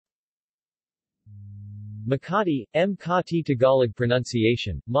Makati, Makati Tagalog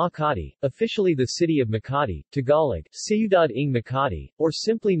pronunciation, Makati, officially the city of Makati, Tagalog, Ciudad ng Makati, or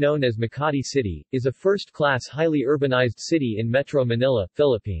simply known as Makati City, is a first-class highly urbanized city in Metro Manila,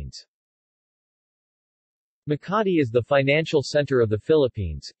 Philippines. Makati is the financial center of the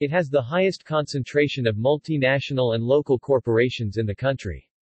Philippines. It has the highest concentration of multinational and local corporations in the country.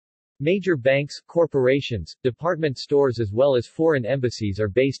 Major banks, corporations, department stores as well as foreign embassies are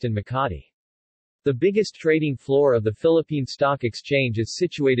based in Makati. The biggest trading floor of the Philippine Stock Exchange is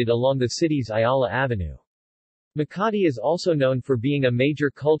situated along the city's Ayala Avenue. Makati is also known for being a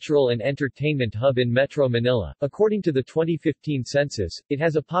major cultural and entertainment hub in Metro Manila. According to the 2015 census, it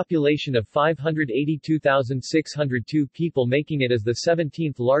has a population of 582,602 people, making it as the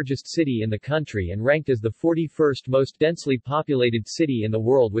 17th largest city in the country and ranked as the 41st most densely populated city in the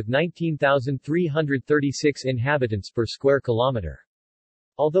world with 19,336 inhabitants per square kilometer.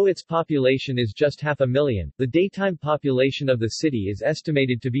 Although its population is just 500,000, the daytime population of the city is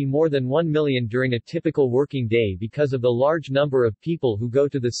estimated to be more than 1 million during a typical working day because of the large number of people who go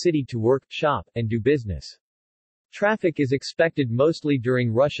to the city to work, shop, and do business. Traffic is expected mostly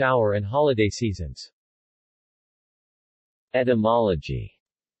during rush hour and holiday seasons. Etymology.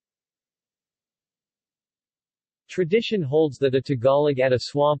 Tradition holds that a Tagalog at a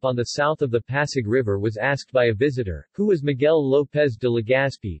swamp on the south of the Pasig River was asked by a visitor, who was Miguel Lopez de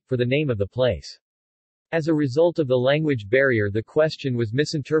Legazpi, for the name of the place. As a result of the language barrier, the question was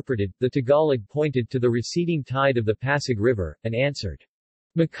misinterpreted. The Tagalog pointed to the receding tide of the Pasig River, and answered,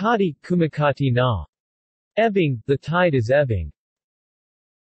 Makati, kumakati na. Ebbing, the tide is ebbing.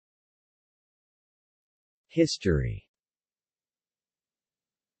 History.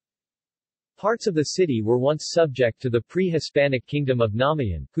 Parts of the city were once subject to the pre-Hispanic Kingdom of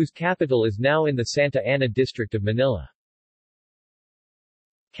Namayan, whose capital is now in the Santa Ana district of Manila.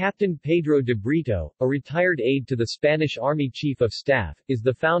 Captain Pedro de Brito, a retired aide to the Spanish Army Chief of Staff, is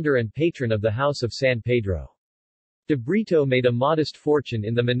the founder and patron of the House of San Pedro. De Brito made a modest fortune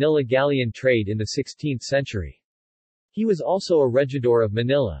in the Manila galleon trade in the 16th century. He was also a regidor of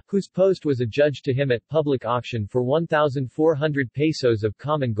Manila, whose post was adjudged to him at public auction for 1,400 pesos of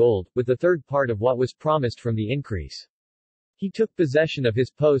common gold, with the third part of what was promised from the increase. He took possession of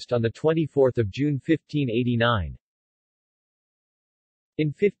his post on 24 June 1589. In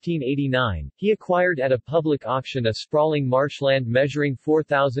 1589, he acquired at a public auction a sprawling marshland measuring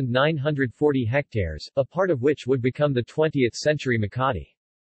 4,940 hectares, a part of which would become the 20th-century Makati.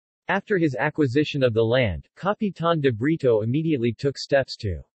 After his acquisition of the land, Capitan de Brito immediately took steps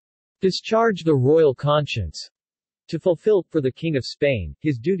to discharge the royal conscience, to fulfill, for the King of Spain,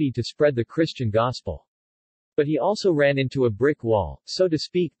 his duty to spread the Christian gospel. But he also ran into a brick wall, so to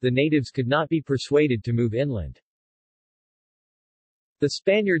speak. The natives could not be persuaded to move inland. The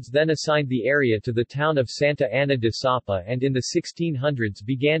Spaniards then assigned the area to the town of Santa Ana de Sapa and in the 1600s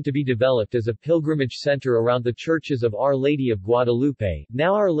began to be developed as a pilgrimage center around the churches of Our Lady of Guadalupe,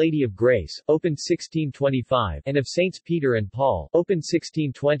 now Our Lady of Grace, opened 1625, and of Saints Peter and Paul, opened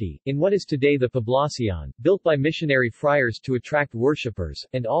 1620, in what is today the Poblacion, built by missionary friars to attract worshippers,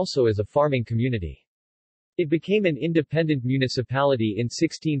 and also as a farming community. It became an independent municipality in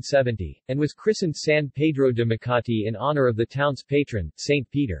 1670, and was christened San Pedro de Makati in honor of the town's patron, Saint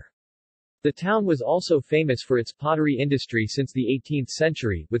Peter. The town was also famous for its pottery industry since the 18th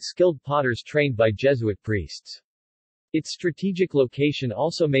century, with skilled potters trained by Jesuit priests. Its strategic location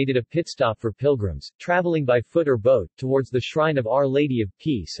also made it a pit stop for pilgrims, traveling by foot or boat, towards the shrine of Our Lady of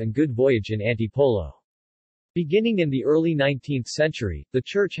Peace and Good Voyage in Antipolo. Beginning in the early 19th century, the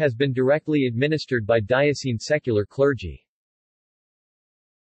church has been directly administered by diocesan secular clergy.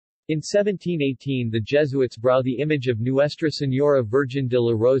 In 1718 the Jesuits brought the image of Nuestra Señora Virgen de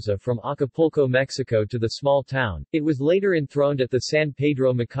la Rosa from Acapulco, Mexico to the small town. It was later enthroned at the San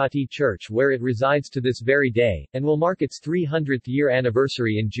Pedro Makati Church where it resides to this very day, and will mark its 300th year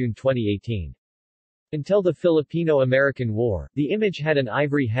anniversary in June 2018. Until the Filipino-American War, the image had an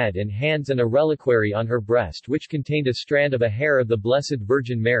ivory head and hands and a reliquary on her breast which contained a strand of a hair of the Blessed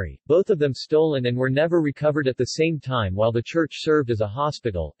Virgin Mary, both of them stolen and were never recovered at the same time while the church served as a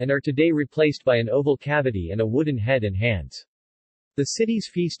hospital, and are today replaced by an oval cavity and a wooden head and hands. The city's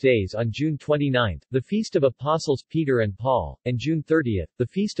feast days on June 29, the Feast of Apostles Peter and Paul, and June 30, the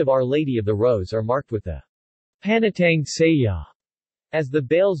Feast of Our Lady of the Rose are marked with the Panatang Saya, as the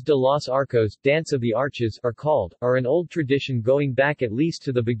Bailes de los Arcos, Dance of the Arches, are called, are an old tradition going back at least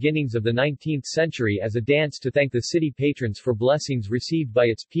to the beginnings of the 19th century as a dance to thank the city patrons for blessings received by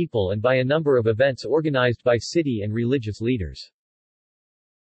its people and by a number of events organized by city and religious leaders.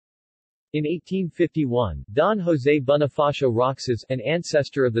 In 1851, Don José Bonifacio Roxas, an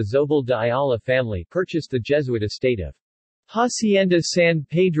ancestor of the Zobel de Ayala family, purchased the Jesuit estate of Hacienda San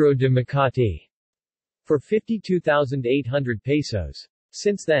Pedro de Makati for 52,800 pesos.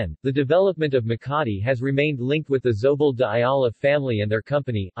 Since then, the development of Makati has remained linked with the Zobel de Ayala family and their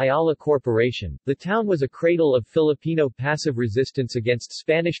company, Ayala Corporation. The town was a cradle of Filipino passive resistance against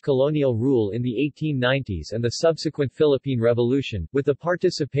Spanish colonial rule in the 1890s and the subsequent Philippine Revolution, with the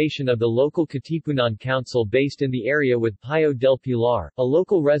participation of the local Katipunan Council based in the area with Pio del Pilar, a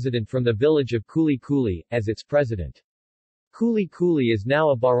local resident from the village of Kuli Kuli, as its president. Kuli Kuli is now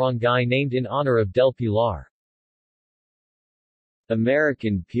a barangay named in honor of del Pilar.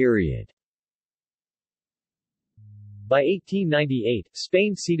 American period. By 1898,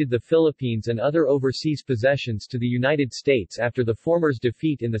 Spain ceded the Philippines and other overseas possessions to the United States after the former's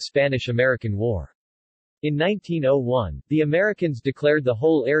defeat in the Spanish-American War. In 1901, the Americans declared the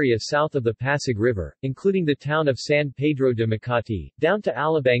whole area south of the Pasig River, including the town of San Pedro de Makati, down to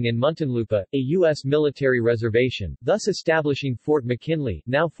Alabang in Muntinlupa, a U.S. military reservation, thus establishing Fort McKinley,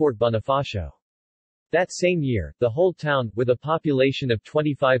 now Fort Bonifacio. That same year, the whole town, with a population of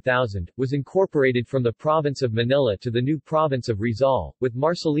 25,000, was incorporated from the province of Manila to the new province of Rizal, with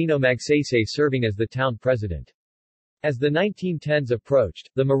Marcelino Magsaysay serving as the town president. As the 1910s approached,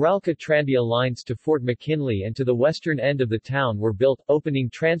 the Meralco Tranvia lines to Fort McKinley and to the western end of the town were built, opening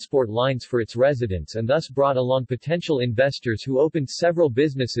transport lines for its residents and thus brought along potential investors who opened several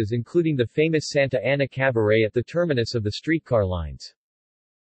businesses including the famous Santa Ana Cabaret at the terminus of the streetcar lines.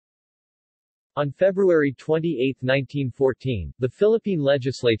 On February 28, 1914, the Philippine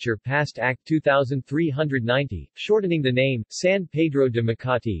legislature passed Act 2390, shortening the name, San Pedro de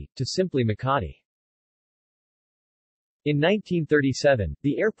Makati, to simply Makati. In 1937,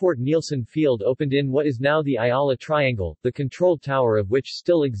 the airport Nielsen Field opened in what is now the Ayala Triangle, the control tower of which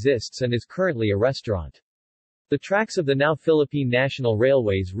still exists and is currently a restaurant. The tracks of the now Philippine National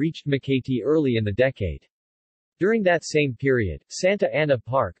Railways reached Makati early in the decade. During that same period, Santa Ana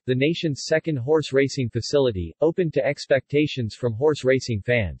Park, the nation's second horse racing facility, opened to expectations from horse racing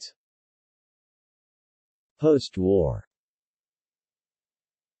fans. Post-war.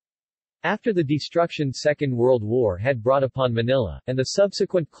 After the destruction Second World War had brought upon Manila, and the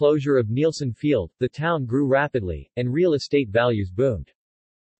subsequent closure of Nielsen Field, the town grew rapidly, and real estate values boomed.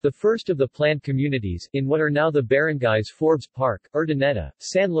 The first of the planned communities, in what are now the barangays Forbes Park, Urdaneta,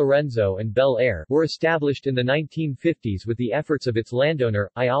 San Lorenzo and Bel Air, were established in the 1950s with the efforts of its landowner,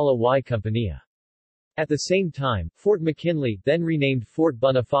 Ayala y Compañía. At the same time, Fort McKinley, then renamed Fort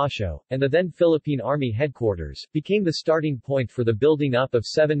Bonifacio, and the then Philippine Army headquarters, became the starting point for the building up of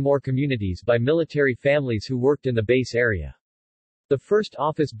 7 more communities by military families who worked in the base area. The first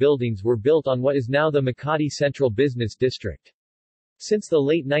office buildings were built on what is now the Makati Central Business District. Since the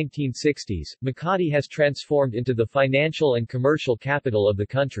late 1960s, Makati has transformed into the financial and commercial capital of the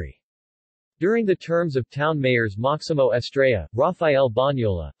country. During the terms of town mayors Maximo Estrella, Rafael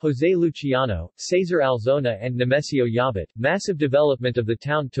Banyola, José Luciano, Cesar Alzona and Nemesio Yabat, massive development of the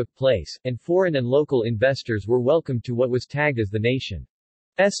town took place, and foreign and local investors were welcomed to what was tagged as the nation's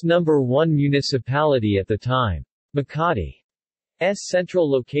number 1 municipality at the time. Makati central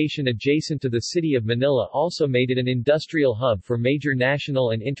location adjacent to the city of Manila also made it an industrial hub for major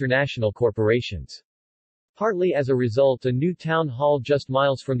national and international corporations. Partly as a result, a new town hall just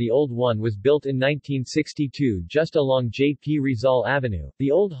miles from the old one was built in 1962 just along J.P. Rizal Avenue. The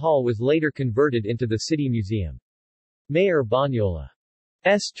old hall was later converted into the city museum. Mayor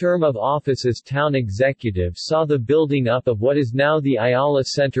Banyola's term of office as town executive saw the building up of what is now the Ayala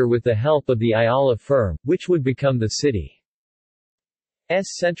Center with the help of the Ayala firm, which would become the city's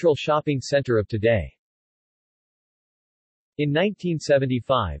central shopping center of today. In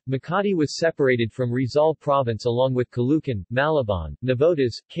 1975, Makati was separated from Rizal Province along with Caloocan, Malabon,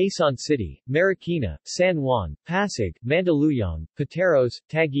 Navotas, Quezon City, Marikina, San Juan, Pasig, Mandaluyong, Pateros,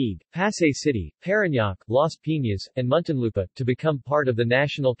 Taguig, Pasay City, Parañaque, Las Piñas, and Muntinlupa, to become part of the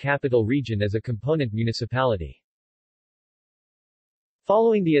National Capital Region as a component municipality.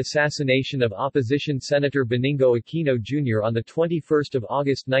 Following the assassination of opposition Senator Benigno Aquino Jr. on 21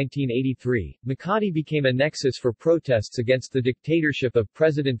 August 1983, Makati became a nexus for protests against the dictatorship of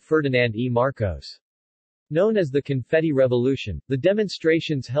President Ferdinand E. Marcos. Known as the Confetti Revolution, the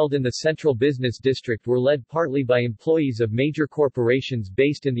demonstrations held in the Central Business District were led partly by employees of major corporations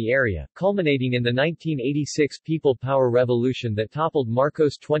based in the area, culminating in the 1986 People Power Revolution that toppled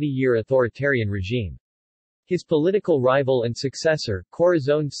Marcos' 20-year authoritarian regime. His political rival and successor,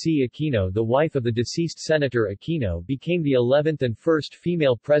 Corazon C. Aquino, the wife of the deceased Senator Aquino, became the 11th and first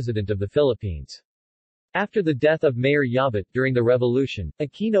female president of the Philippines. After the death of Mayor Yabat during the revolution,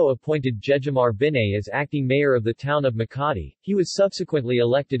 Aquino appointed Jejomar Binay as acting mayor of the town of Makati. He was subsequently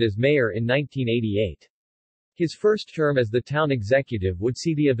elected as mayor in 1988. His first term as the town executive would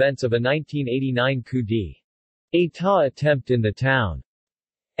see the events of a 1989 coup d'état attempt in the town's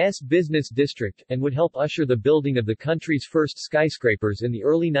business district, and would help usher the building of the country's first skyscrapers in the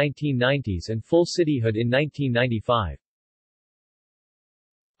early 1990s and full cityhood in 1995.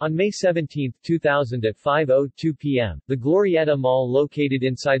 On May 17, 2000 at 5:02 p.m., the Glorietta Mall located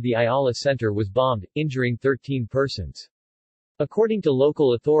inside the Ayala Center was bombed, injuring 13 persons. According to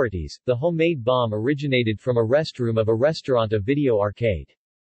local authorities, the homemade bomb originated from a restroom of a restaurant of video arcade.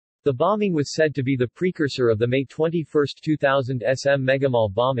 The bombing was said to be the precursor of the May 21, 2000 SM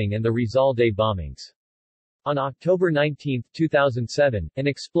Megamall bombing and the Rizal Day bombings. On October 19, 2007, an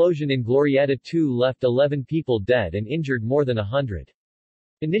explosion in Glorietta 2 left 11 people dead and injured more than 100.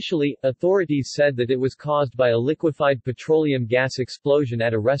 Initially, authorities said that it was caused by a liquefied petroleum gas explosion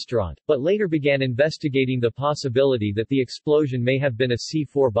at a restaurant, but later began investigating the possibility that the explosion may have been a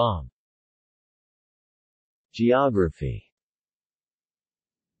C-4 bomb. Geography.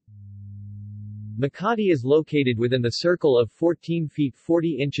 Makati is located within the circle of 14 feet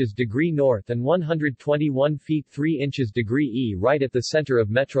 40 inches degree north and 121 feet 3 inches degree E right at the center of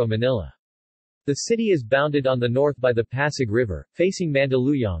Metro Manila. The city is bounded on the north by the Pasig River, facing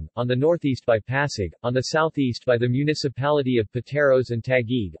Mandaluyong, on the northeast by Pasig, on the southeast by the municipality of Pateros and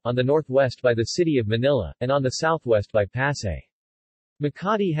Taguig, on the northwest by the city of Manila, and on the southwest by Pasay.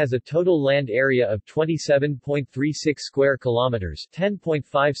 Makati has a total land area of 27.36 square kilometers,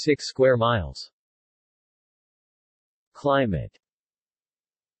 10.56 square miles. Climate.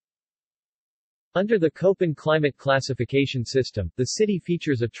 Under the Köppen climate classification system, the city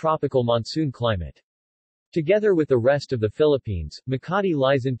features a tropical monsoon climate. Together with the rest of the Philippines, Makati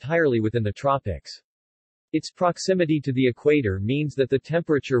lies entirely within the tropics. Its proximity to the equator means that the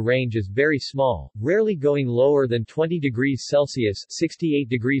temperature range is very small, rarely going lower than 20 degrees Celsius 68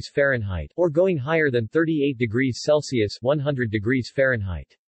 degrees Fahrenheit or going higher than 38 degrees Celsius 100 degrees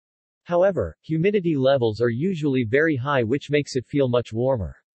Fahrenheit. However, humidity levels are usually very high, which makes it feel much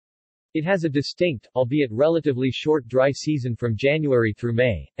warmer. It has a distinct, albeit relatively short dry season from January through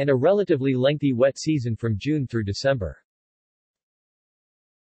May, and a relatively lengthy wet season from June through December.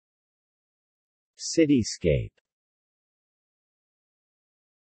 Cityscape.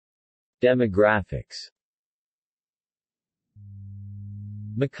 Demographics.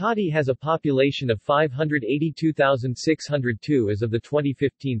 Makati has a population of 582,602 as of the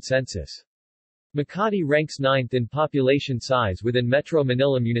 2015 census. Makati ranks 9th in population size within Metro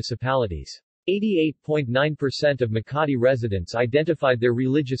Manila municipalities. 88.9% of Makati residents identified their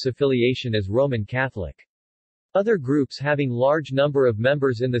religious affiliation as Roman Catholic. Other groups having large number of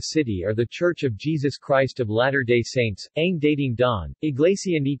members in the city are the Church of Jesus Christ of Latter-day Saints, Ang Dating Daan,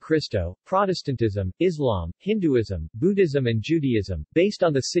 Iglesia ni Cristo, Protestantism, Islam, Hinduism, Buddhism and Judaism. Based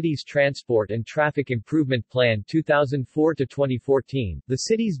on the city's Transport and Traffic Improvement Plan 2004-2014, the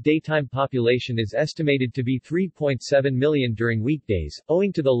city's daytime population is estimated to be 3.7 million during weekdays,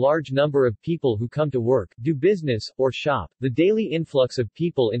 owing to the large number of people who come to work, do business, or shop. The daily influx of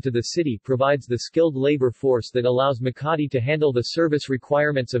people into the city provides the skilled labor force that allows Makati to handle the service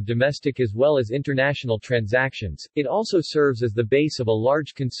requirements of domestic as well as international transactions. It also serves as the base of a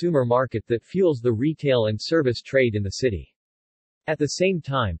large consumer market that fuels the retail and service trade in the city. At the same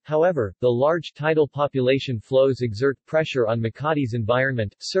time, however, the large tidal population flows exert pressure on Makati's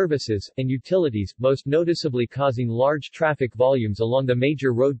environment, services, and utilities, most noticeably causing large traffic volumes along the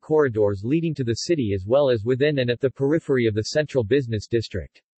major road corridors leading to the city as well as within and at the periphery of the central business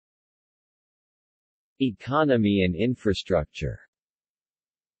district. Economy and infrastructure.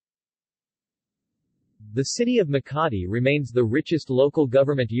 The city of Makati remains the richest local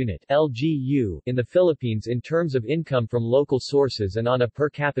government unit (LGU) in the Philippines in terms of income from local sources and on a per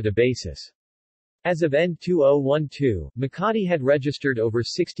capita basis. As of end 2012, Makati had registered over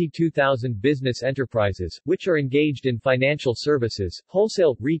 62,000 business enterprises, which are engaged in financial services,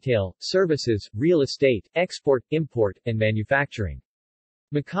 wholesale, retail, services, real estate, export, import, and manufacturing.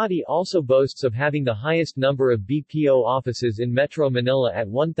 Makati also boasts of having the highest number of BPO offices in Metro Manila at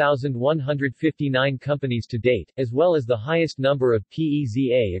 1,159 companies to date, as well as the highest number of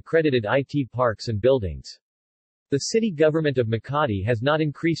PEZA-accredited IT parks and buildings. The city government of Makati has not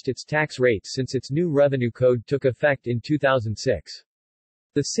increased its tax rates since its new revenue code took effect in 2006.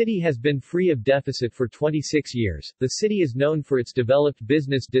 The city has been free of deficit for 26 years. The city is known for its developed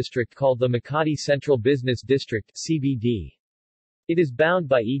business district called the Makati Central Business District (CBD). It is bound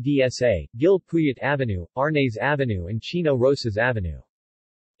by EDSA, Gil Puyat Avenue, Arnaiz Avenue and Chino Rosas Avenue.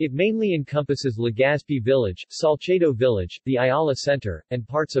 It mainly encompasses Legazpi Village, Salcedo Village, the Ayala Center, and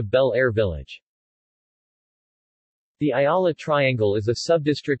parts of Bel Air Village. The Ayala Triangle is a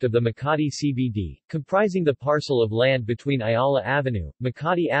subdistrict of the Makati CBD, comprising the parcel of land between Ayala Avenue,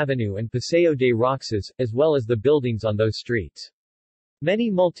 Makati Avenue and Paseo de Roxas, as well as the buildings on those streets. Many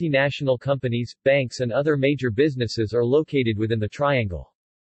multinational companies, banks and other major businesses are located within the triangle.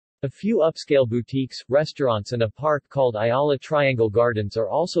 A few upscale boutiques, restaurants and a park called Ayala Triangle Gardens are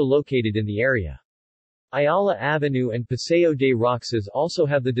also located in the area. Ayala Avenue and Paseo de Roxas also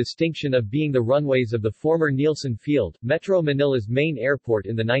have the distinction of being the runways of the former Nielsen Field, Metro Manila's main airport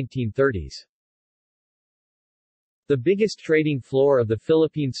in the 1930s. The biggest trading floor of the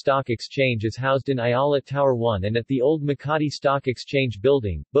Philippine Stock Exchange is housed in Ayala Tower 1 and at the old Makati Stock Exchange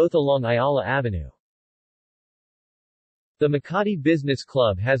building, both along Ayala Avenue. The Makati Business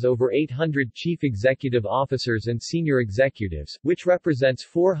Club has over 800 chief executive officers and senior executives, which represents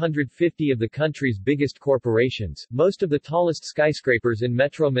 450 of the country's biggest corporations. Most of the tallest skyscrapers in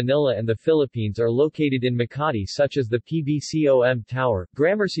Metro Manila and the Philippines are located in Makati, such as the PBCOM Tower,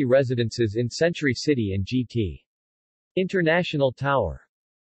 Gramercy Residences in Century City and GT International Tower.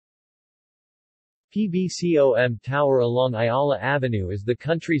 PBCOM Tower along Ayala Avenue is the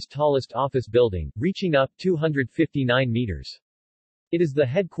country's tallest office building, reaching up 259 meters. It is the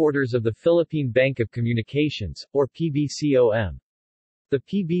headquarters of the Philippine Bank of Communications, or PBCOM. The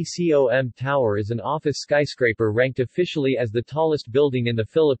PBCOM Tower is an office skyscraper ranked officially as the tallest building in the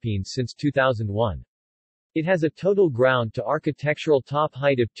Philippines since 2001. It has a total ground-to-architectural top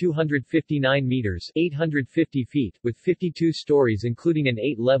height of 259 meters 850 feet, with 52 stories including an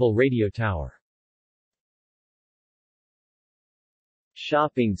 8-level radio tower.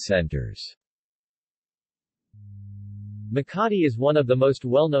 Shopping centers. Makati is one of the most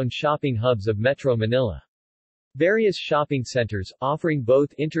well-known shopping hubs of Metro Manila. Various shopping centers, offering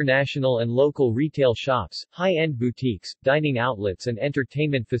both international and local retail shops, high-end boutiques, dining outlets and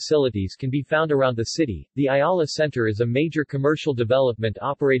entertainment facilities can be found around the city. The Ayala Center is a major commercial development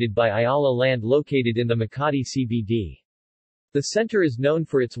operated by Ayala Land located in the Makati CBD. The center is known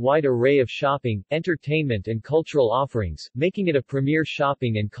for its wide array of shopping, entertainment and cultural offerings, making it a premier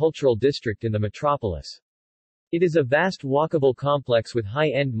shopping and cultural district in the metropolis. It is a vast walkable complex with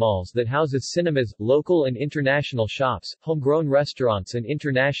high-end malls that houses cinemas, local and international shops, homegrown restaurants and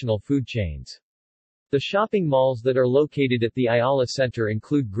international food chains. The shopping malls that are located at the Ayala Center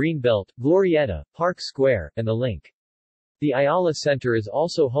include Greenbelt, Glorietta, Park Square, and The Link. The Ayala Center is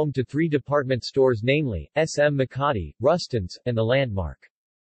also home to 3 department stores, namely, SM Makati, Ruston's, and The Landmark.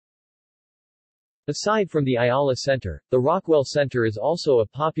 Aside from the Ayala Center, the Rockwell Center is also a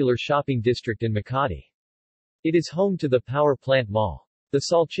popular shopping district in Makati. It is home to the Power Plant Mall. The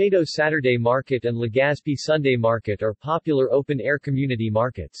Salcedo Saturday Market and Legazpi Sunday Market are popular open-air community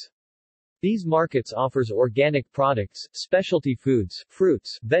markets. These markets offers organic products, specialty foods,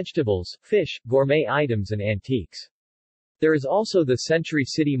 fruits, vegetables, fish, gourmet items and antiques. There is also the Century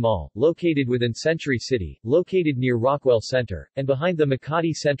City Mall, located within Century City, located near Rockwell Center, and behind the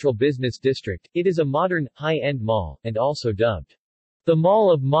Makati Central Business District. It is a modern, high-end mall, and also dubbed the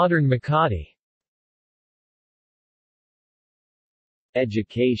Mall of Modern Makati.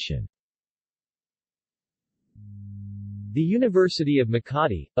 Education. The University of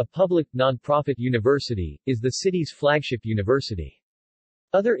Makati, a public, non-profit university, is the city's flagship university.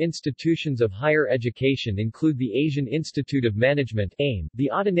 Other institutions of higher education include the Asian Institute of Management (AIM), the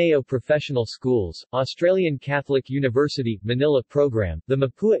Ateneo Professional Schools, Australian Catholic University, Manila Program, the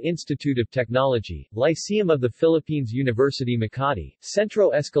Mapua Institute of Technology, Lyceum of the Philippines University Makati,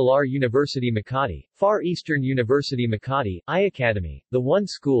 Centro Escolar University Makati, Far Eastern University Makati, iAcademy, The One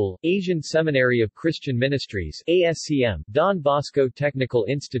School, Asian Seminary of Christian Ministries ASCM, Don Bosco Technical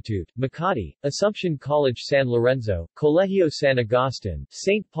Institute, Makati, Assumption College San Lorenzo, Colegio San Agustin,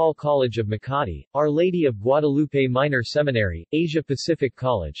 St. Paul College of Makati, Our Lady of Guadalupe Minor Seminary, Asia Pacific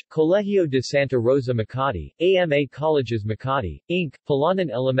College, Colegio de Santa Rosa Makati, AMA Colleges Makati, Inc., Palanan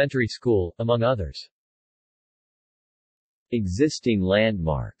Elementary School, among others. Existing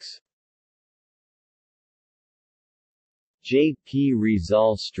landmarks. J.P.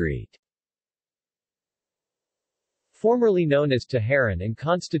 Rizal Street. Formerly known as Teheran and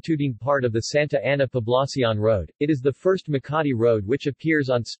constituting part of the Santa Ana Poblacion Road, it is the first Makati road which appears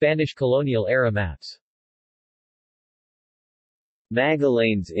on Spanish colonial-era maps.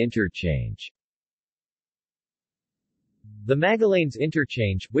 Magallanes Interchange. The Magallanes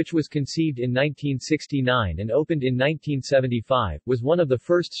Interchange, which was conceived in 1969 and opened in 1975, was one of the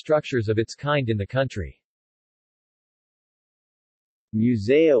first structures of its kind in the country.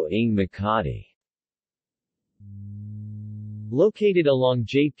 Museo ng Makati. Located along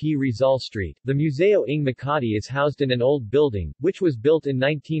J.P. Rizal Street, the Museo ng Makati is housed in an old building, which was built in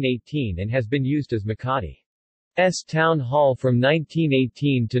 1918 and has been used as Makati's Town Hall from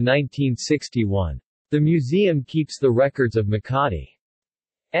 1918 to 1961. The museum keeps the records of Makati's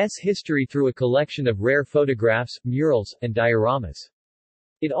history through a collection of rare photographs, murals, and dioramas.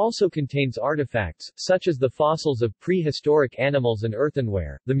 It also contains artifacts, such as the fossils of prehistoric animals and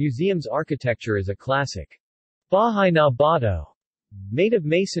earthenware. The museum's architecture is a classic Bahay na Bato, made of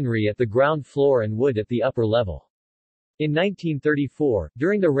masonry at the ground floor and wood at the upper level. In 1934,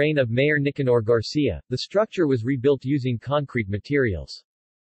 during the reign of Mayor Nicanor Garcia, the structure was rebuilt using concrete materials.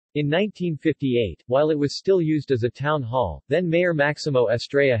 In 1958, while it was still used as a town hall, then Mayor Maximo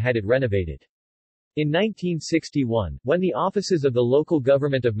Estrella had it renovated. In 1961, when the offices of the local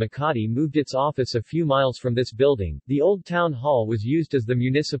government of Makati moved its office a few miles from this building, the old town hall was used as the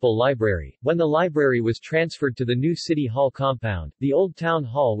municipal library. When the library was transferred to the new city hall compound, the old town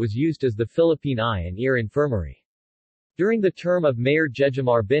hall was used as the Philippine Eye and Ear Infirmary. During the term of Mayor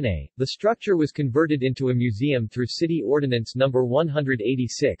Jejomar Binay, the structure was converted into a museum through City Ordinance No.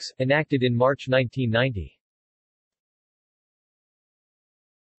 186, enacted in March 1990.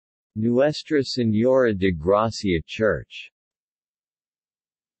 Nuestra Señora de Gracia Church.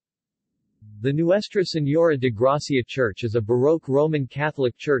 The Nuestra Señora de Gracia Church is a Baroque Roman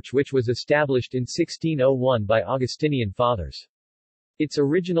Catholic church which was established in 1601 by Augustinian fathers. Its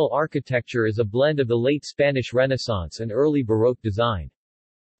original architecture is a blend of the late Spanish Renaissance and early Baroque design.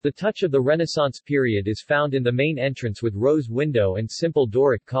 The touch of the Renaissance period is found in the main entrance with rose window and simple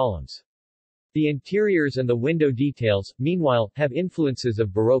Doric columns. The interiors and the window details, meanwhile, have influences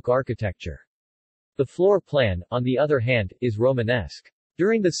of Baroque architecture. The floor plan, on the other hand, is Romanesque.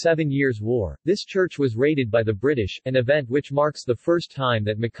 During the 7 Years' War, this church was raided by the British, an event which marks the first time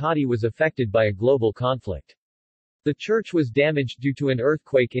that Makati was affected by a global conflict. The church was damaged due to an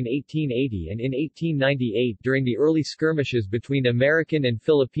earthquake in 1880 and in 1898 during the early skirmishes between American and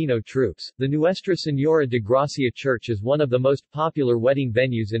Filipino troops. The Nuestra Señora de Gracia Church is one of the most popular wedding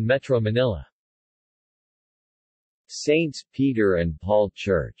venues in Metro Manila. Saints Peter and Paul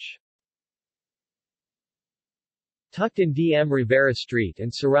Church. Tucked in D.M. Rivera Street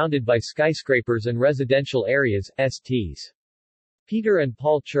and surrounded by skyscrapers and residential areas, St. Peter and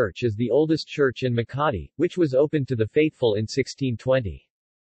Paul Church is the oldest church in Makati, which was opened to the faithful in 1620.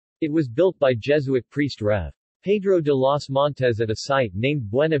 It was built by Jesuit priest Rev. Pedro de los Montes at a site named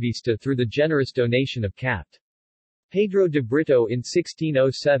Buenavista through the generous donation of Capt. Pedro de Brito in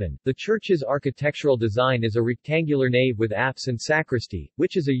 1607. The church's architectural design is a rectangular nave with apse and sacristy,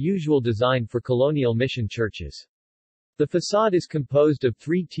 which is a usual design for colonial mission churches. The facade is composed of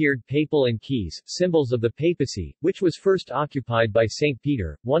three-tiered papal and keys, symbols of the papacy, which was first occupied by St.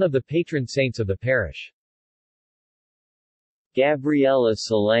 Peter, one of the patron saints of the parish. Gabriela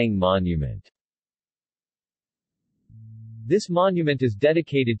Salang Monument. This monument is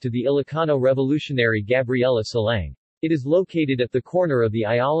dedicated to the Ilocano revolutionary Gabriela Salang. It is located at the corner of the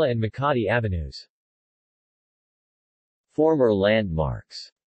Ayala and Makati Avenues. Former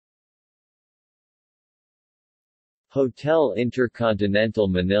landmarks. Hotel Intercontinental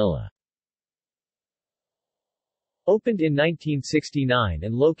Manila. Opened in 1969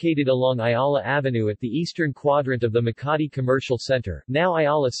 and located along Ayala Avenue at the eastern quadrant of the Makati Commercial Center, now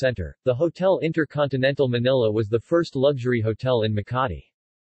Ayala Center, the Hotel Intercontinental Manila was the first luxury hotel in Makati.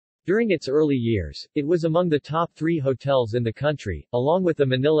 During its early years, it was among the top 3 hotels in the country, along with the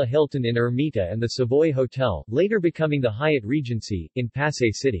Manila Hilton in Ermita and the Savoy Hotel, later becoming the Hyatt Regency, in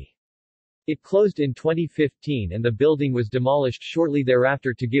Pasay City. It closed in 2015 and the building was demolished shortly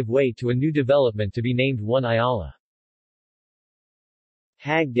thereafter to give way to a new development to be named One Ayala.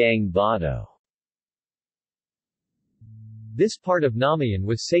 Hagdang Bato. This part of Namayan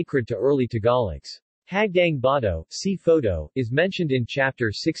was sacred to early Tagalogs. Hagdang Bato, see photo, is mentioned in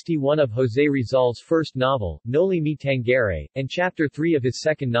Chapter 61 of Jose Rizal's first novel, Noli Me Tangere, and Chapter 3 of his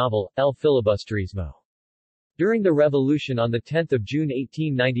second novel, El Filibusterismo. During the revolution on 10 June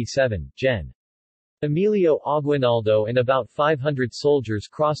 1897, Gen. Emilio Aguinaldo and about 500 soldiers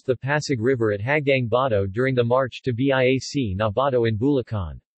crossed the Pasig River at Hagdang Bato during the march to Biac na Bato in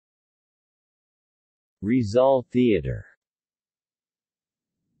Bulacan. Rizal Theater.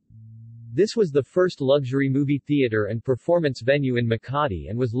 This was the first luxury movie theater and performance venue in Makati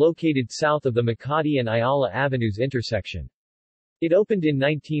and was located south of the Makati and Ayala Avenues intersection. It opened in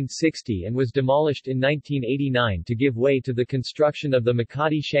 1960 and was demolished in 1989 to give way to the construction of the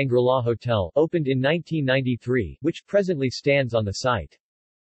Makati Shangri-La Hotel, opened in 1993, which presently stands on the site.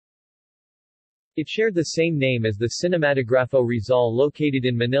 It shared the same name as the Cinematografo Rizal located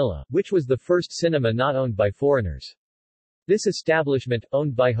in Manila, which was the first cinema not owned by foreigners. This establishment,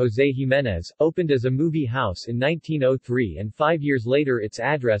 owned by José Jiménez, opened as a movie house in 1903 and 5 years later its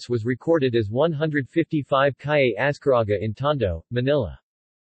address was recorded as 155 Calle Azcárraga in Tondo, Manila.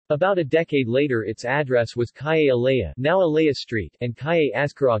 About a decade later its address was Calle Alea, now Alea Street, and Calle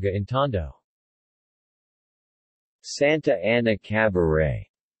Azcárraga in Tondo. Santa Ana Cabaret.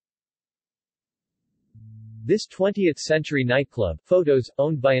 This 20th-century nightclub, photos,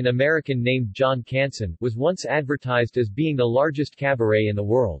 owned by an American named John Canson, was once advertised as being the largest cabaret in the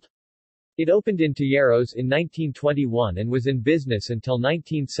world. It opened in Tejeros in 1921 and was in business until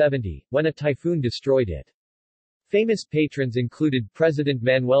 1970, when a typhoon destroyed it. Famous patrons included President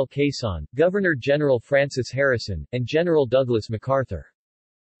Manuel Quezon, Governor-General Francis Harrison, and General Douglas MacArthur.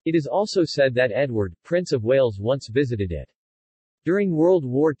 It is also said that Edward, Prince of Wales once visited it. During World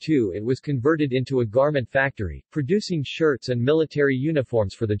War II it was converted into a garment factory, producing shirts and military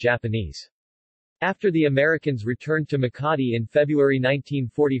uniforms for the Japanese. After the Americans returned to Makati in February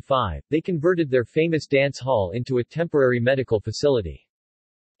 1945, they converted their famous dance hall into a temporary medical facility.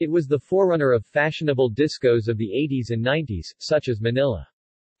 It was the forerunner of fashionable discos of the 80s and 90s, such as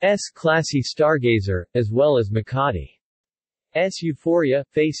Manila's Classy Stargazer, as well as Makati's Euphoria,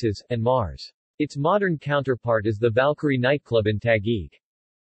 Faces, and Mars. Its modern counterpart is the Valkyrie nightclub in Taguig.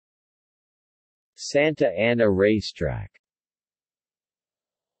 Santa Ana Racetrack.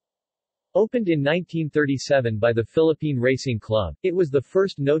 Opened in 1937 by the Philippine Racing Club, it was the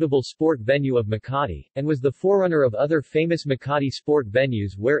first notable sport venue of Makati, and was the forerunner of other famous Makati sport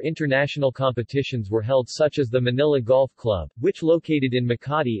venues where international competitions were held such as the Manila Golf Club, which located in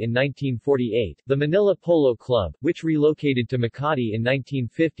Makati in 1948, the Manila Polo Club, which relocated to Makati in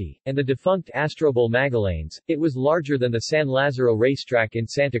 1950, and the defunct Astrobol Magallanes. It was larger than the San Lazaro Racetrack in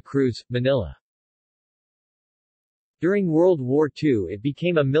Santa Cruz, Manila. During World War II it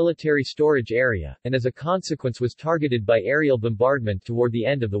became a military storage area, and as a consequence was targeted by aerial bombardment toward the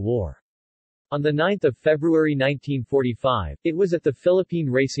end of the war. On 9 February 1945, it was at the Philippine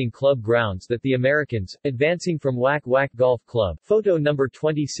Racing Club grounds that the Americans, advancing from Wak Wak Golf Club, photo number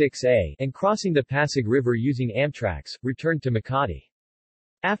 26A, and crossing the Pasig River using Amtraks, returned to Makati.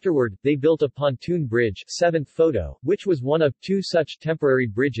 Afterward, they built a pontoon bridge, 7th photo, which was one of 2 such temporary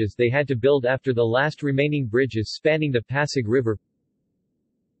bridges they had to build after the last remaining bridges spanning the Pasig River,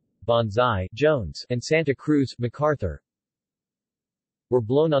 Bonsai, Jones, and Santa Cruz, MacArthur, were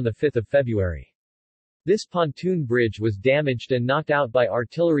blown on 5 February. This pontoon bridge was damaged and knocked out by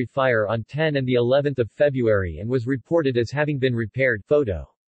artillery fire on 10 and the 11th of February and was reported as having been repaired, photo.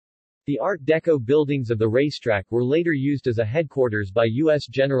 The Art Deco buildings of the racetrack were later used as a headquarters by U.S.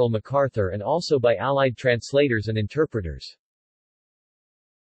 General MacArthur and also by Allied translators and interpreters.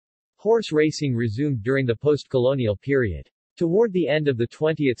 Horse racing resumed during the post-colonial period. Toward the end of the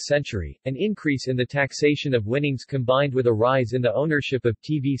 20th century, an increase in the taxation of winnings combined with a rise in the ownership of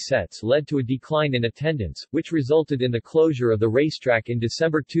TV sets led to a decline in attendance, which resulted in the closure of the racetrack in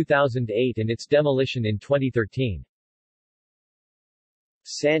December 2008 and its demolition in 2013.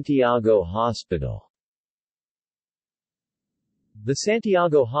 Santiago Hospital. The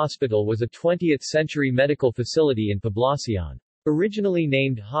Santiago Hospital was a 20th-century medical facility in Poblacion. Originally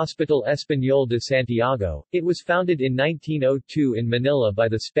named Hospital Español de Santiago, it was founded in 1902 in Manila by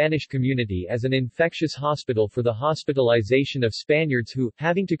the Spanish community as an infectious hospital for the hospitalization of Spaniards who,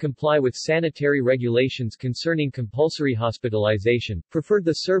 having to comply with sanitary regulations concerning compulsory hospitalization, preferred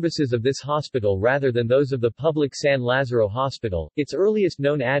the services of this hospital rather than those of the public San Lazaro Hospital. Its earliest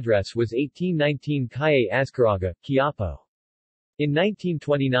known address was 1819 Calle Azcárraga, Quiapo. In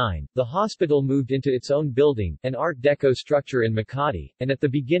 1929, the hospital moved into its own building, an Art Deco structure in Makati, and at the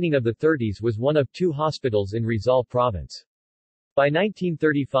beginning of the 30s was one of 2 hospitals in Rizal Province. By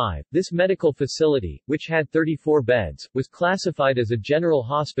 1935, this medical facility, which had 34 beds, was classified as a general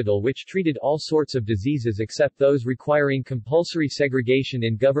hospital which treated all sorts of diseases except those requiring compulsory segregation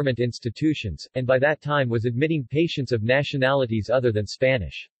in government institutions, and by that time was admitting patients of nationalities other than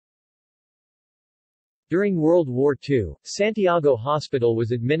Spanish. During World War II, Santiago Hospital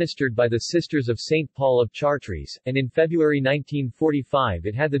was administered by the Sisters of St. Paul of Chartres, and in February 1945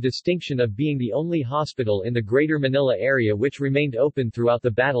 it had the distinction of being the only hospital in the Greater Manila area which remained open throughout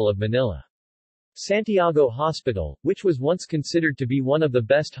the Battle of Manila. Santiago Hospital, which was once considered to be one of the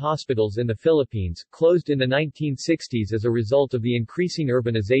best hospitals in the Philippines, closed in the 1960s as a result of the increasing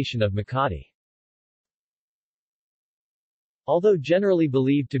urbanization of Makati. Although generally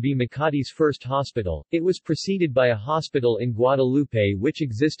believed to be Makati's first hospital, it was preceded by a hospital in Guadalupe which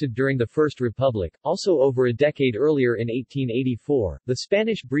existed during the First Republic. Also over a decade earlier in 1884, the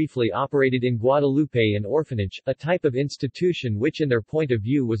Spanish briefly operated in Guadalupe an orphanage, a type of institution which in their point of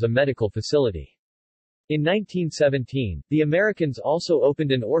view was a medical facility. In 1917, the Americans also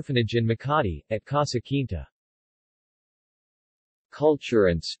opened an orphanage in Makati, at Casa Quinta. Culture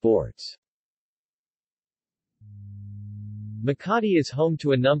and sports. Makati is home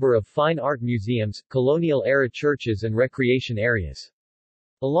to a number of fine art museums, colonial-era churches and recreation areas.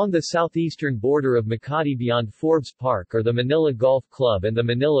 Along the southeastern border of Makati beyond Forbes Park are the Manila Golf Club and the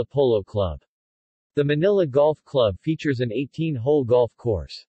Manila Polo Club. The Manila Golf Club features an 18-hole golf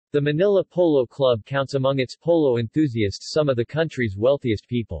course. The Manila Polo Club counts among its polo enthusiasts some of the country's wealthiest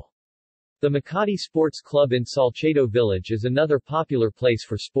people. The Makati Sports Club in Salcedo Village is another popular place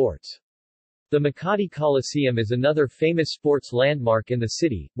for sports. The Makati Coliseum is another famous sports landmark in the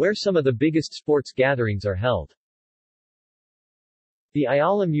city, where some of the biggest sports gatherings are held. The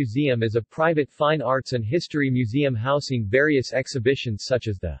Ayala Museum is a private fine arts and history museum housing various exhibitions such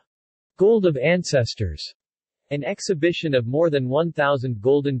as the Gold of Ancestors, an exhibition of more than 1,000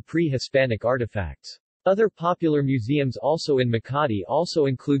 golden pre-Hispanic artifacts. Other popular museums also in Makati also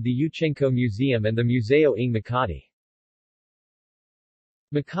include the Yuchengco Museum and the Museo ng Makati.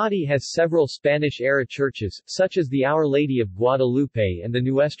 Makati has several Spanish-era churches, such as the Our Lady of Guadalupe and the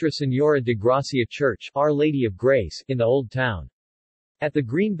Nuestra Señora de Gracia Church, Our Lady of Grace, in the Old Town. At the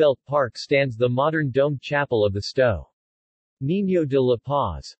Greenbelt Park stands the modern domed chapel of the Sto. Niño de la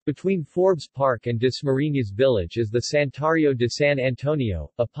Paz. Between Forbes Park and Dasmariñas Village is the Santuario de San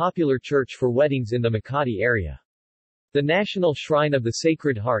Antonio, a popular church for weddings in the Makati area. The National Shrine of the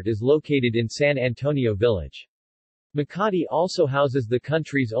Sacred Heart is located in San Antonio Village. Makati also houses the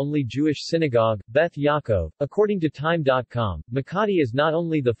country's only Jewish synagogue, Beth Yaakov. According to Time.com, Makati is not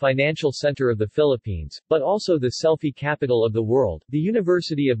only the financial center of the Philippines, but also the selfie capital of the world. The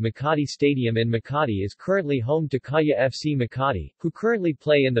University of Makati Stadium in Makati is currently home to Kaya FC Makati, who currently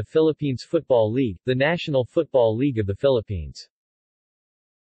play in the Philippines Football League, the National Football League of the Philippines.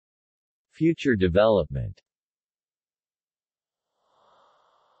 Future development.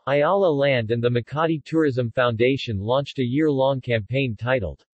 Ayala Land and the Makati Tourism Foundation launched a year-long campaign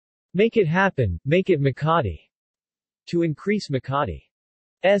titled, Make It Happen, Make It Makati, to increase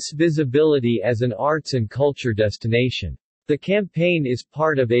Makati's visibility as an arts and culture destination. The campaign is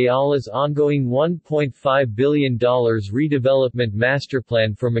part of Ayala's ongoing $1.5 billion redevelopment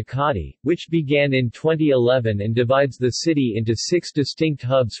masterplan for Makati, which began in 2011 and divides the city into 6 distinct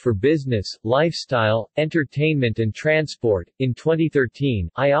hubs for business, lifestyle, entertainment and transport. In 2013,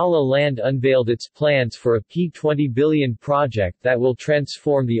 Ayala Land unveiled its plans for a P20 billion project that will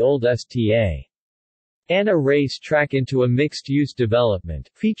transform the old Sta. Ana race track into a mixed-use development,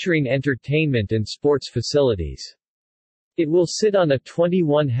 featuring entertainment and sports facilities. It will sit on a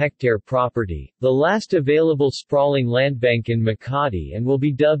 21-hectare property, the last available sprawling landbank in Makati, and will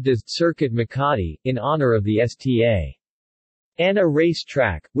be dubbed as Circuit Makati, in honor of the Sta. Ana race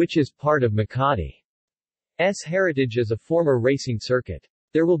track, which is part of Makati's heritage as a former racing circuit.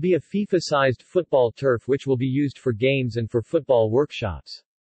 There will be a FIFA-sized football turf which will be used for games and for football workshops.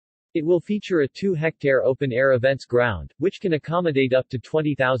 It will feature a 2-hectare open-air events ground, which can accommodate up to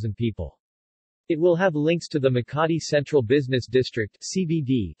 20,000 people. It will have links to the Makati Central Business District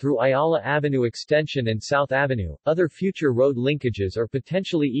 (CBD) through Ayala Avenue Extension and South Avenue, other future road linkages or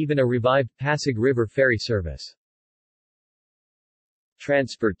potentially even a revived Pasig River ferry service.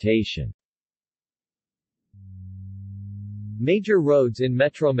 Transportation. Major roads in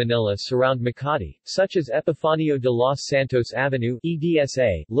Metro Manila surround Makati, such as Epifanio de los Santos Avenue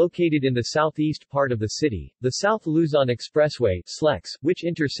 (EDSA), located in the southeast part of the city, the South Luzon Expressway (SLEX), which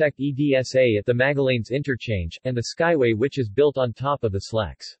intersect EDSA at the Magallanes Interchange, and the Skyway which is built on top of the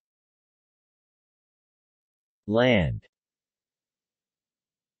SLEX. Land.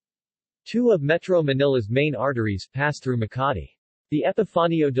 2 of Metro Manila's main arteries pass through Makati. The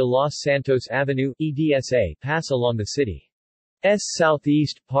Epifanio de los Santos Avenue (EDSA) pass along the city's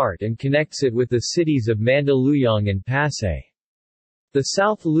southeast part and connects it with the cities of Mandaluyong and Pasay. The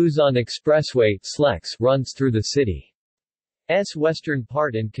South Luzon Expressway (SLEX) runs through the city's western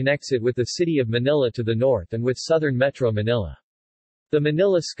part and connects it with the city of Manila to the north and with southern Metro Manila. The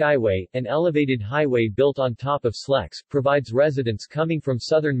Manila Skyway, an elevated highway built on top of SLEX, provides residents coming from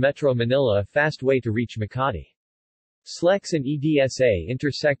southern Metro Manila a fast way to reach Makati. SLEX and EDSA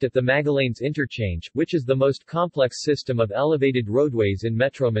intersect at the Magallanes Interchange, which is the most complex system of elevated roadways in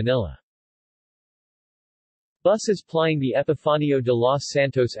Metro Manila. Buses plying the Epifanio de los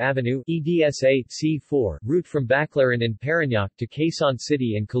Santos Avenue (EDSA C4) route from Baclaran and Parañaque to Quezon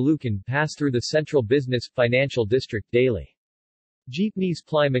City and Caloocan pass through the Central Business Financial District daily. Jeepneys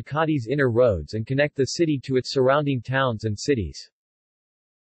ply Makati's inner roads and connect the city to its surrounding towns and cities.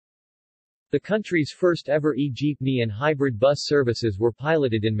 The country's first ever e-jeepney and hybrid bus services were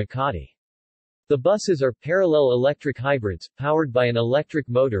piloted in Makati. The buses are parallel electric hybrids, powered by an electric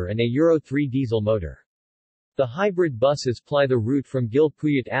motor and a Euro 3 diesel motor. The hybrid buses ply the route from Gil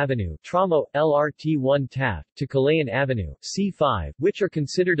Puyat Avenue Tramo, LRT1 Taft, to Calayan Avenue C5, which are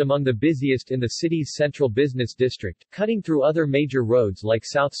considered among the busiest in the city's central business district, cutting through other major roads like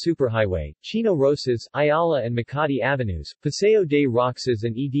South Superhighway, Chino Rosas, Ayala and Makati Avenues, Paseo de Roxas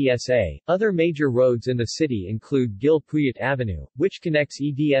and EDSA. Other major roads in the city include Gil Puyat Avenue, which connects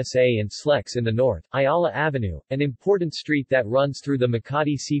EDSA and SLEX in the north, Ayala Avenue, an important street that runs through the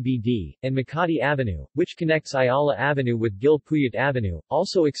Makati CBD, and Makati Avenue, which connects Ayala Avenue with Gil Puyat Avenue,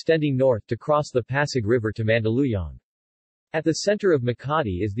 also extending north to cross the Pasig River to Mandaluyong. At the center of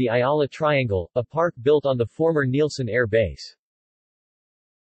Makati is the Ayala Triangle, a park built on the former Nielsen Air Base.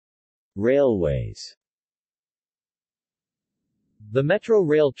 Railways. The Metro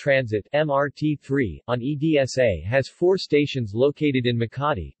Rail Transit MRT-3 on EDSA has 4 stations located in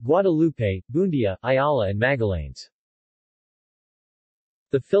Makati, Guadalupe, Buendia, Ayala and Magallanes.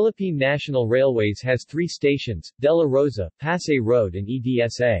 The Philippine National Railways has 3 stations, De La Rosa, Pasay Road and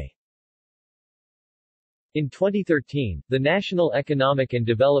EDSA. In 2013, the National Economic and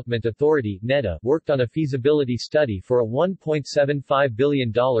Development Authority (NEDA) worked on a feasibility study for a $1.75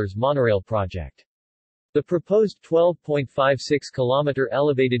 billion monorail project. The proposed 12.56-kilometer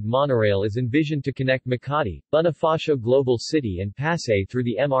elevated monorail is envisioned to connect Makati, Bonifacio Global City and Pasay through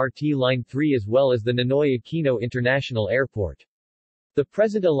the MRT Line 3 as well as the Ninoy Aquino International Airport. The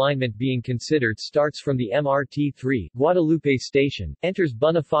present alignment being considered starts from the MRT-3 Guadalupe Station, enters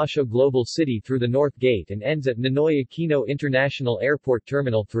Bonifacio Global City through the North Gate and ends at Ninoy Aquino International Airport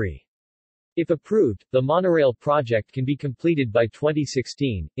Terminal 3. If approved, the monorail project can be completed by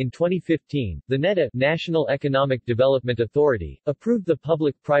 2016. In 2015, the NEDA National Economic Development Authority approved the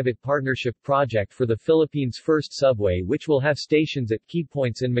public-private partnership project for the Philippines' first subway, which will have stations at key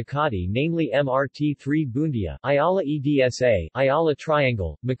points in Makati, namely MRT-3 Buendia, Ayala EDSA, Ayala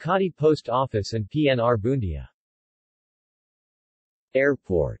Triangle, Makati Post Office and PNR Buendia.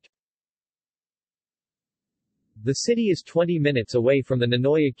 Airport. The city is 20 minutes away from the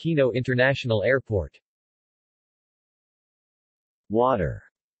Ninoy Aquino International Airport. Water.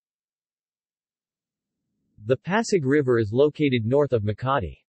 The Pasig River is located north of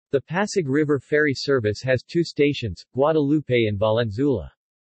Makati. The Pasig River ferry service has 2 stations, Guadalupe and Valenzuela.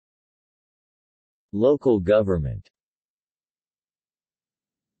 Local government.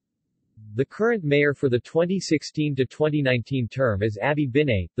 The current mayor for the 2016 to 2019 term is Abby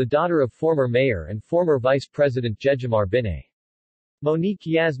Binay, the daughter of former mayor and former vice president Jejomar Binay. Monique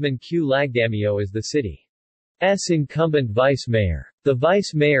Yasmin Q. Lagdamio is the city's incumbent vice mayor. The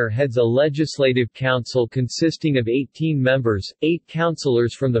vice mayor heads a legislative council consisting of 18 members, 8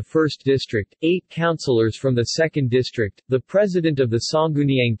 councilors from the 1st District, 8 councilors from the 2nd District, the president of the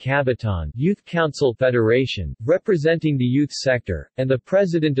Sangguniang Kabataan Youth Council Federation, representing the youth sector, and the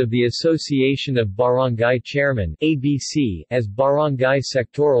president of the Association of Barangay Chairmen ABC, as barangay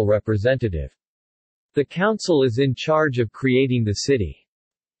sectoral representative. The council is in charge of creating the city's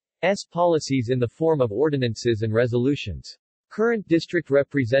policies in the form of ordinances and resolutions. Current district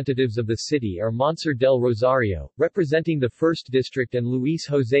representatives of the city are Monser del Rosario, representing the 1st District, and Luis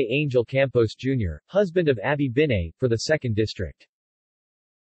Jose Angel Campos Jr., husband of Abby Binay, for the 2nd District.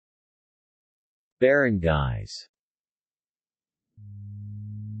 Barangays.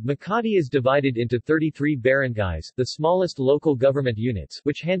 Makati is divided into 33 barangays, the smallest local government units,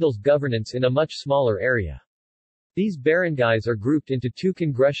 which handles governance in a much smaller area. These barangays are grouped into 2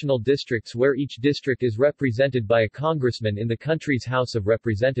 congressional districts where each district is represented by a congressman in the country's House of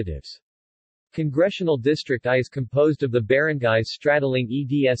Representatives. Congressional District I is composed of the barangays straddling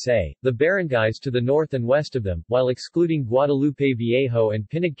EDSA, the barangays to the north and west of them, while excluding Guadalupe Viejo and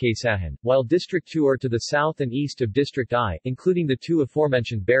Pinagkaisahan, while District II are to the south and east of District I, including the 2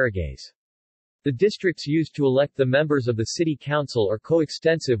 aforementioned barangays. The districts used to elect the members of the City Council are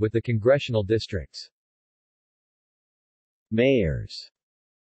coextensive with the congressional districts. Mayors.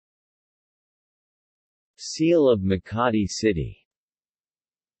 Seal of Makati City.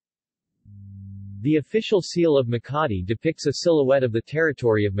 The official seal of Makati depicts a silhouette of the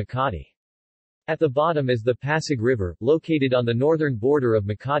territory of Makati. At the bottom is the Pasig River, located on the northern border of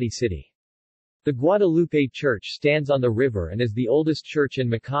Makati City. The Guadalupe Church stands on the river and is the oldest church in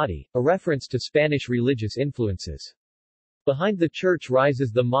Makati, a reference to Spanish religious influences. Behind the church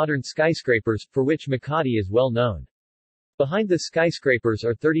rises the modern skyscrapers, for which Makati is well known. Behind the skyscrapers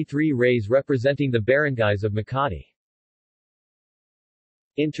are 33 rays representing the barangays of Makati.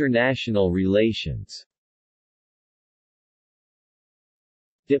 International relations.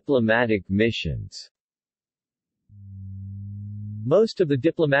 Diplomatic missions. Most of the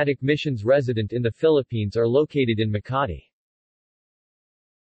diplomatic missions resident in the Philippines are located in Makati.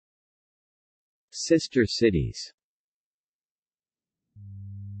 Sister cities.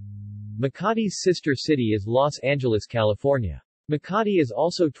 Makati's sister city is Los Angeles, California. Makati is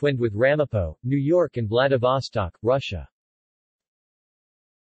also twinned with Ramapo, New York and Vladivostok, Russia.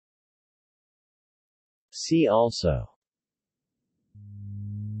 See also: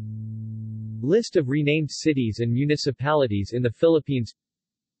 List of renamed cities and municipalities in the Philippines.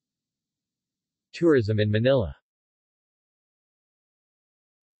 Tourism in Manila.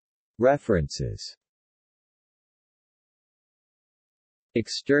 References.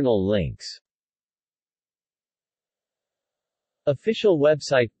 External links. Official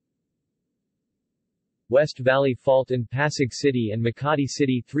website. West Valley Fault in Pasig City and Makati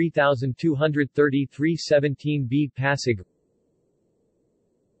City 3233-17B Pasig.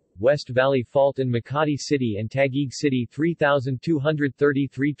 West Valley Fault in Makati City and Taguig City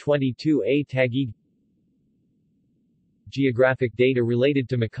 3233-22A Taguig. Geographic data related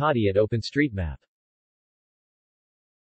to Makati at OpenStreetMap.